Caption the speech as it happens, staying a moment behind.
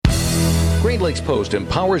Great Lakes Post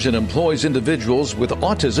empowers and employs individuals with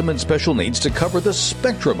autism and special needs to cover the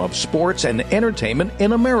spectrum of sports and entertainment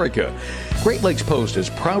in America. Great Lakes Post is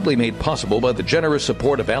proudly made possible by the generous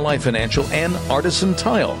support of Ally Financial and Artisan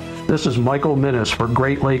Tile. This is Michael Minnis for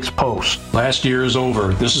Great Lakes Post. Last year is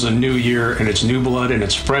over. This is a new year, and it's new blood, and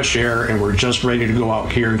it's fresh air, and we're just ready to go out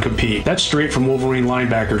here and compete. That's straight from Wolverine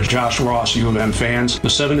linebacker Josh Ross, U of M fans. The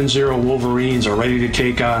 7-0 Wolverines are ready to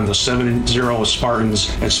take on the 7-0 Spartans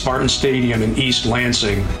at Spartan Stadium in East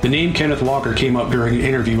Lansing. The name Kenneth Walker came up during an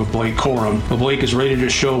interview with Blake Corum, but Blake is ready to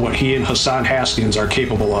show what he and Hassan Haskins are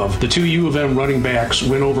capable of. The two U of M running backs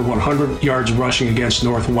went over 100 yards rushing against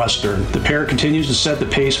Northwestern. The pair continues to set the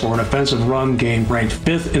pace for an offensive run game ranked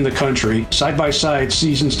 5th in the country. Side-by-side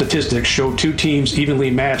season statistics show two teams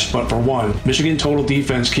evenly matched but for one. Michigan total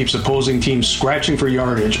defense keeps opposing teams scratching for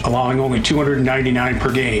yardage, allowing only 299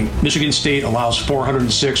 per game. Michigan State allows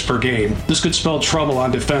 406 per game. This could spell trouble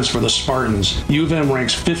on defense for the Spartans. U of M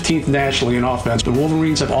ranks 15th nationally in offense. The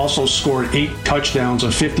Wolverines have also scored 8 touchdowns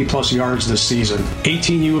of 50-plus yards this season.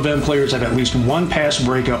 18 U of M players have at least one pass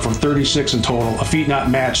breakup for 36 in total, a feat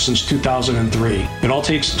not matched since 2003. It all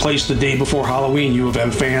takes place the day before Halloween, U of M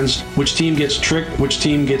fans. Which team gets tricked? Which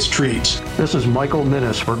team gets treats? This is Michael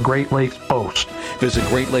Minnis for Great Lakes Post. Visit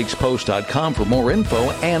GreatLakesPost.com for more info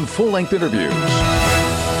and full-length interviews.